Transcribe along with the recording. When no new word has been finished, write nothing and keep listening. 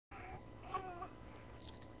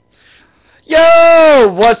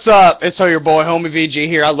Yo, what's up? It's your boy, Homie VG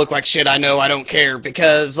here. I look like shit, I know, I don't care,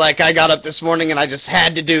 because, like, I got up this morning and I just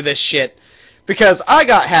had to do this shit. Because I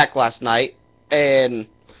got hacked last night, and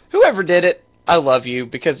whoever did it, I love you,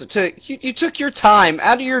 because you took your time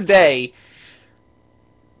out of your day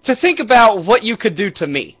to think about what you could do to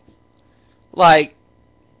me. Like,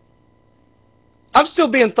 I'm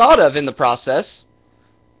still being thought of in the process.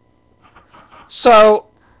 So,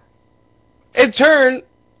 in turn,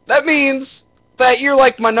 that means that you're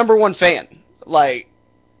like my #1 fan. Like,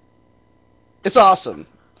 it's awesome.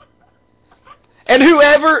 And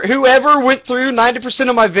whoever went through 90%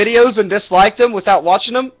 of my videos and disliked them without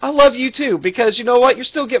watching them, I love you too, because you know what? You're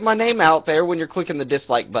still getting my name out there when you're clicking the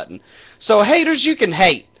dislike button. So haters, you can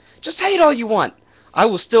hate. Just hate all you want. I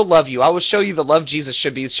will still love you. I will show you the love Jesus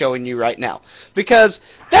should be showing you right now. Because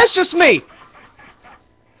that's just me.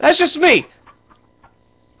 That's just me.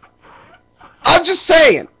 I'm just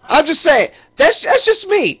saying. That's just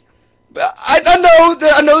me. I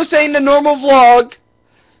know this ain't a normal vlog,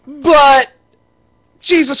 but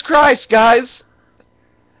Jesus Christ, guys,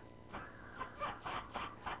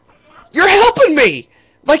 you're helping me.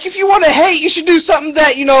 Like, if you want to hate, you should do something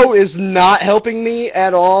that, you know, is not helping me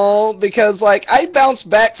at all, because, like, I bounced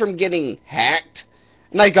back from getting hacked,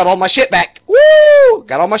 and I got all my shit back. Woo!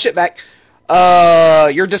 Got all my shit back.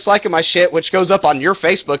 You're disliking my shit, which goes up on your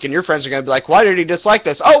Facebook, and your friends are going to be like, why did he dislike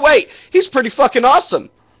this? Oh, wait, he's pretty fucking awesome.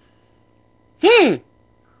 You're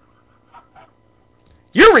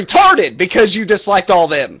retarded because you disliked all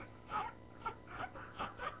them.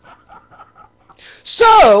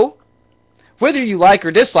 So, whether you like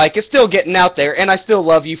or dislike, it's still getting out there, and I still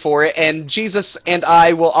love you for it, and Jesus and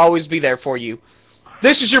I will always be there for you.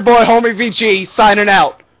 This is your boy, Homie VG, signing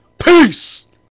out. Peace!